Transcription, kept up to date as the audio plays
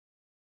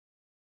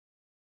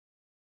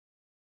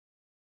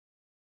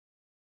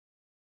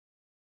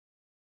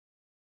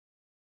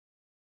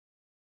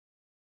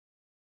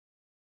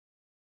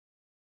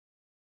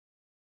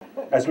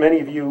As many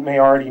of you may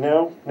already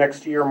know,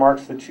 next year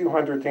marks the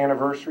 200th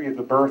anniversary of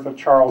the birth of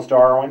Charles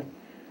Darwin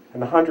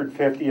and the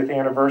 150th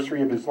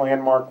anniversary of his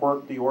landmark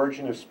work, The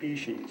Origin of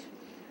Species.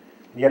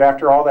 And yet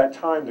after all that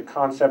time, the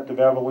concept of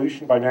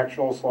evolution by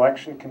natural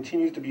selection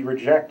continues to be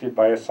rejected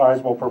by a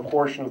sizable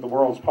proportion of the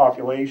world's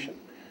population,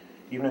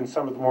 even in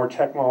some of the more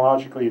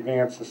technologically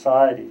advanced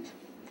societies.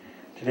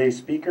 Today's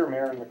speaker,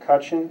 Mary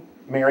McCutcheon,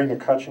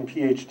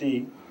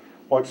 Ph.D.,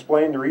 will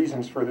explain the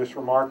reasons for this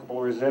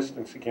remarkable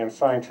resistance against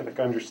scientific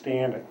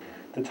understanding.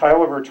 The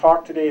title of her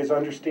talk today is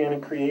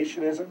Understanding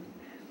Creationism.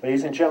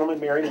 Ladies and gentlemen,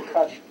 Mary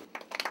McCutcheon.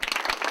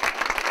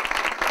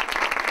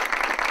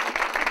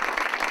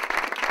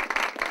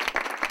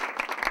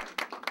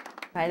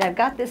 Right, I've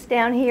got this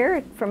down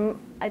here.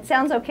 It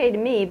sounds okay to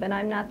me, but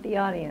I'm not the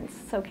audience.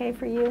 It's okay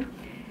for you?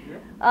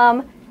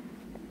 Yeah.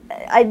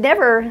 I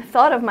never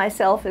thought of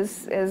myself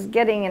as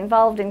getting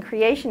involved in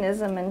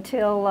creationism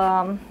until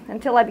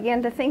I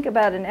began to think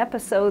about an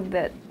episode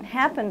that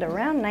happened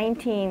around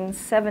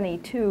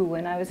 1972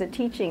 when I was a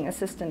teaching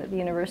assistant at the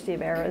University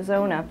of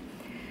Arizona.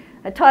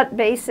 I taught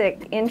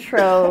basic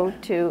intro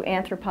to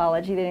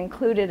anthropology that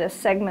included a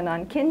segment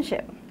on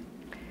kinship.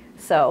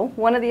 So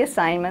one of the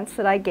assignments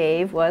that I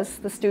gave was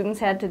the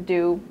students had to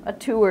do a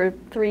 2 or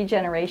 3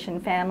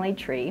 generation family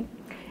tree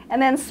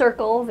and then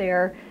circle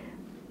their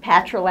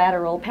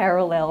patrolateral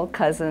parallel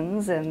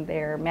cousins and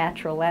their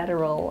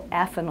matrolateral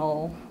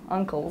affinal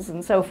uncles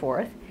and so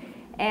forth,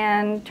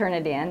 and turn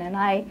it in. And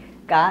I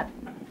got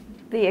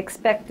the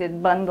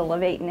expected bundle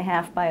of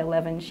 8.5 by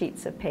 11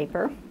 sheets of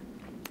paper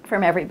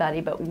from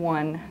everybody but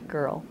one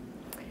girl.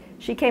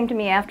 She came to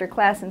me after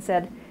class and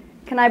said,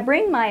 "Can I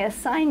bring my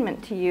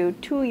assignment to you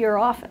to your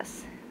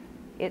office?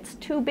 It's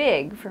too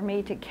big for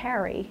me to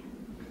carry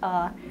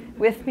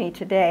with me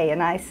today."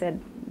 And I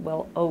said,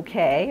 well,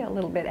 okay, a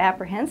little bit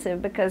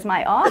apprehensive because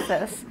my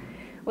office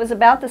was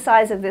about the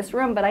size of this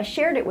room, but I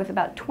shared it with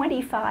about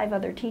 25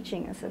 other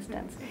teaching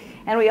assistants.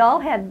 And we all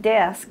had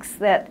desks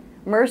that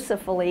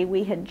mercifully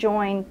we had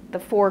joined the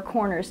 4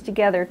 corners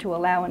together to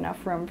allow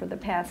enough room for the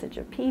passage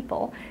of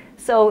people.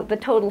 So the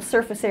total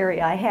surface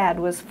area I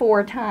had was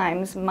 4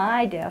 times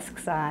my desk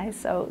size,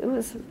 so it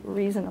was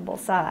reasonable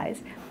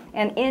size.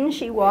 And in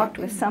she walked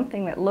with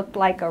something that looked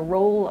like a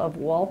roll of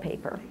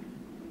wallpaper.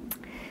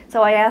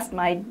 So I asked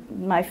my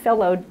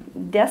fellow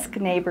desk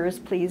neighbors,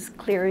 please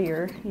clear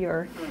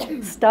your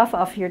stuff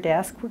off your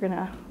desk. We're going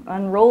to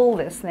unroll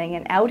this thing,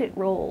 and out it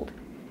rolled.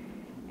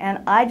 And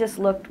I just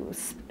looked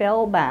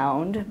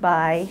spellbound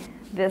by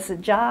this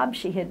job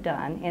she had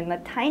done in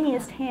the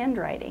tiniest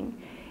handwriting.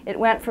 It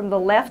went from the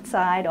left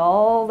side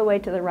all the way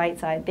to the right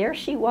side. There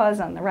she was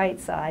on the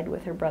right side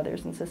with her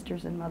brothers and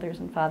sisters and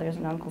mothers and fathers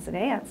and uncles and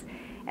aunts.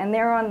 And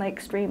there on the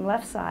extreme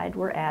left side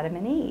were Adam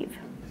and Eve.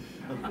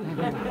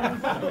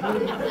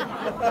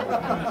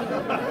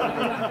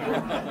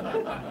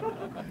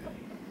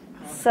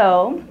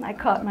 So I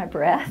caught my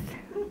breath,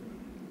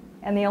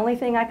 and the only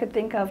thing I could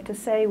think of to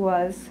say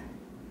was,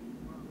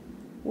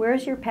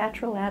 where's your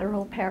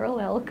patrolateral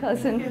parallel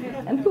cousin,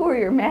 and who are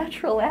your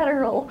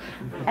matrolateral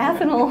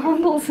affinal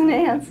uncles and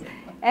aunts?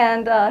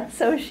 And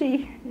so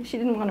she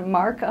didn't want to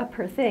mark up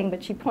her thing,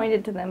 but she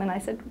pointed to them, and I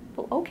said,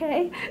 well,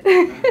 okay.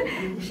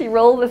 She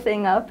rolled the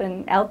thing up,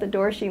 and out the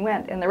door she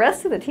went. And the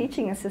rest of the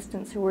teaching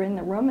assistants who were in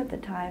the room at the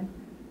time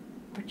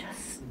were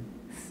just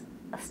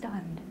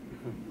stunned.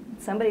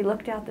 Somebody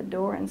looked out the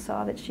door and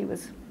saw that she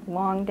was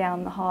long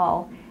down the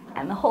hall,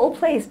 and the whole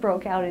place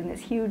broke out in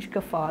this huge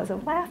guffaws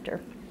of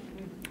laughter.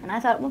 And I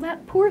thought, well,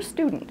 that poor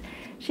student.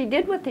 She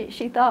did what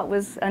she thought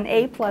was an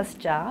A+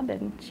 job,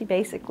 and she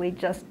basically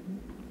just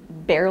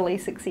barely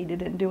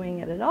succeeded in doing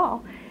it at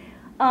all.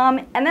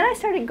 And then I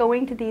started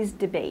going to these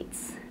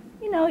debates.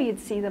 You know, you'd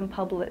see them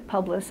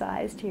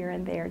publicized here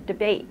and there,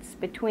 debates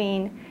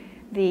between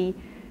the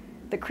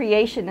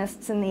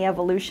creationists and the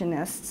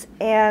evolutionists.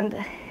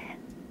 And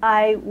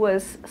I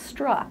was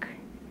struck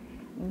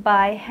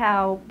by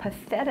how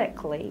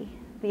pathetically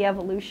the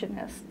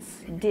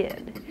evolutionists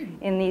did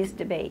in these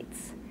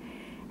debates.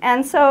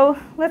 And so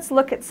let's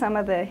look at some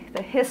of the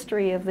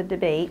history of the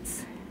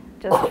debates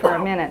just for a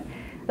minute.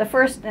 The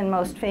first and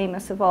most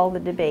famous of all the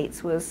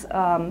debates was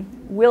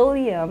Samuel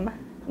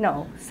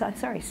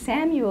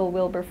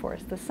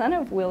Wilberforce, the son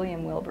of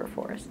William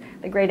Wilberforce,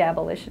 the great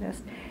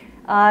abolitionist.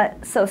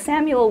 So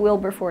Samuel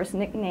Wilberforce,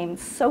 nicknamed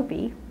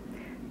Soapy,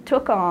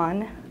 took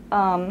on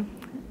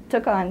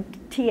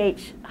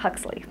T.H.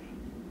 Huxley.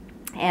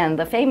 And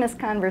the famous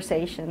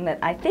conversation that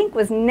I think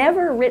was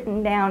never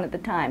written down at the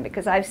time,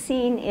 because I've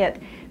seen it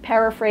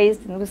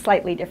paraphrased and with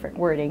slightly different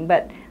wording,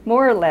 but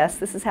more or less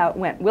this is how it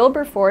went.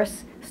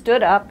 Wilberforce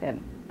stood up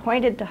and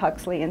pointed to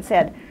Huxley and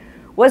said,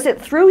 "Was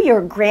it through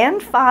your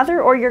grandfather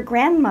or your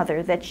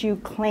grandmother that you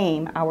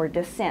claim our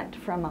descent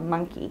from a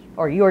monkey,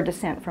 or your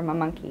descent from a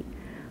monkey?"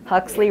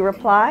 Huxley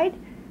replied,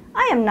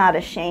 "I am not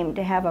ashamed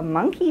to have a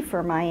monkey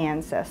for my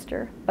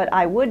ancestor, but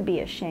I would be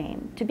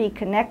ashamed to be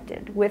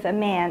connected with a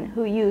man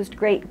who used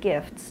great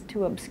gifts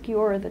to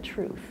obscure the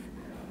truth."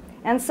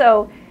 And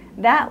so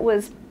that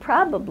was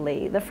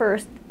probably the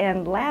first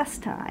and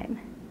last time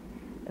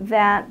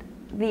that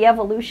the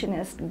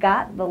evolutionist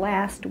got the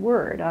last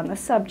word on the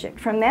subject.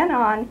 From then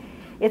on,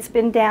 it's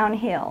been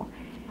downhill.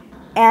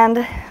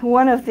 And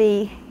one of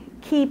the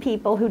key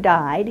people who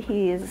died,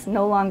 he is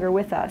no longer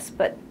with us,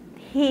 but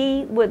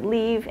he would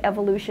leave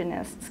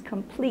evolutionists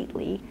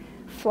completely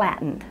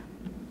flattened.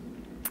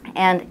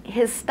 And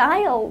his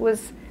style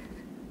was,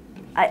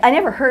 I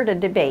never heard a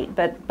debate,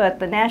 but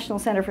the National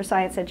Center for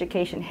Science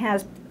Education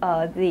has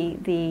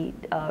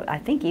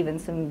I think even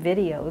some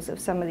videos of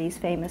some of these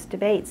famous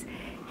debates.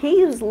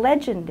 He was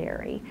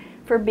legendary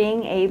for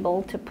being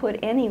able to put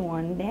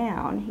anyone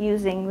down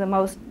using the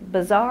most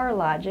bizarre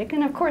logic,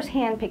 and of course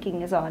handpicking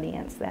his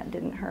audience, that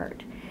didn't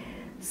hurt.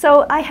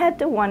 So I had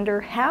to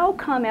wonder, how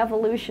come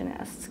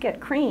evolutionists get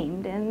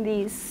creamed in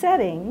these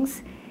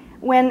settings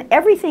when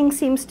everything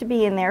seems to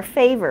be in their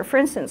favor? For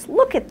instance,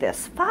 look at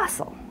this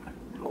fossil.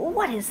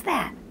 What is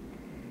that?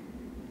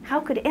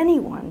 How could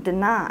anyone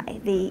deny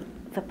the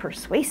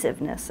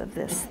persuasiveness of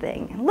this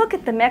thing? Look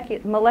at the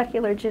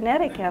molecular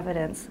genetic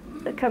evidence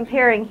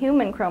comparing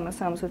human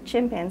chromosomes with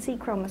chimpanzee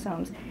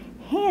chromosomes.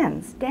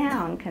 Hands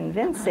down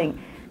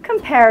convincing.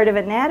 Comparative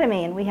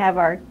anatomy, and we have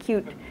our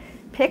cute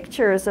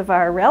pictures of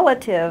our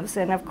relatives,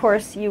 and of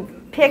course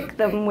you pick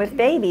them with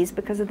babies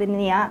because of the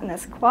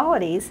neotenous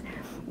qualities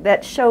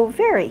that show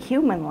very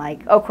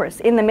human-like. Oh, of course,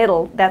 in the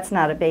middle, that's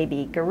not a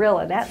baby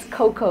gorilla, that's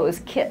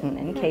Coco's kitten,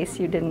 in case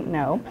you didn't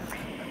know.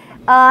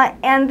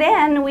 And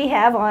then we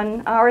have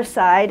on our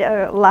side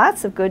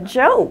lots of good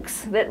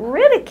jokes that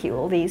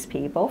ridicule these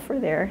people for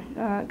their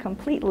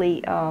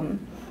completely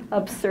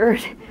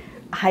absurd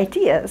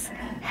ideas.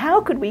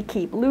 How could we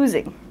keep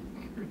losing?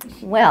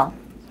 Well,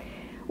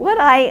 what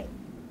I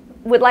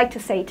would like to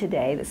say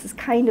today, this is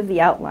kind of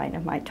the outline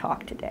of my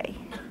talk today.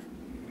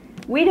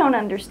 We don't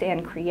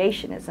understand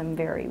creationism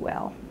very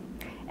well,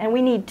 and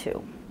we need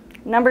to.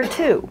 Number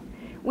two,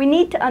 we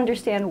need to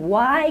understand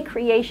why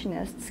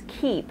creationists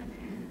keep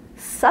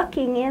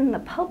sucking in the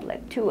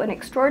public to an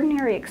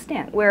extraordinary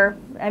extent, where,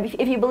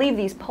 if you believe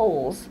these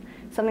polls,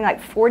 something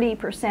like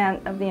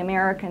 40% of the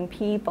American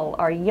people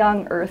are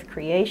young Earth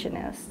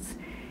creationists.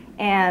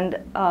 And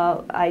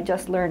I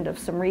just learned of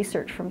some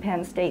research from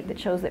Penn State that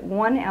shows that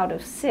 1 out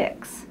of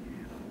 6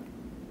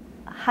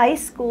 high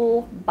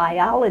school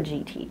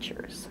biology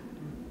teachers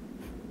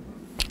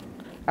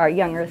are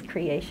young Earth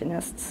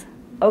creationists.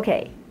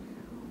 Okay,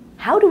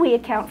 how do we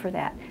account for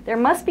that? There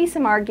must be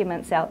some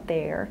arguments out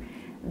there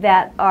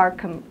that are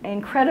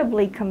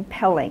incredibly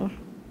compelling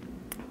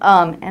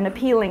and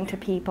appealing to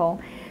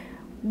people.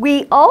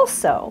 We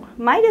also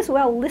might as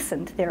well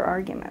listen to their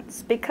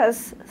arguments,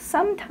 because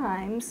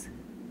sometimes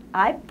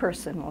I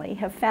personally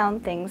have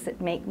found things that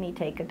make me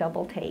take a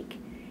double take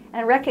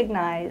and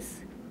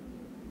recognize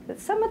that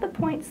some of the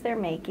points they're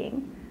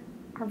making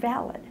are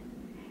valid,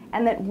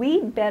 and that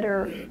we'd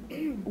better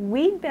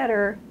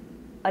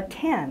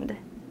attend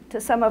to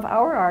some of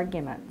our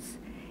arguments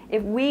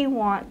if we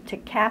want to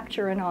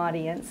capture an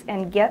audience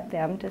and get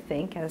them to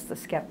think, as the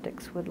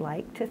skeptics would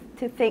like,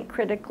 to think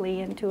critically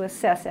and to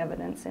assess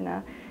evidence in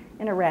a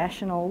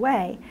rational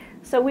way.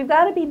 So we've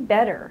got to be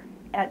better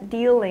at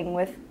dealing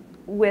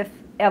with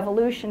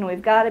evolution.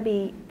 We've got to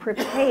be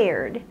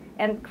prepared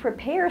and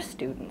prepare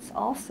students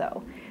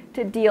also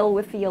to deal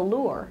with the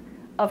allure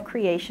of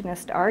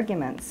creationist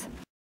arguments.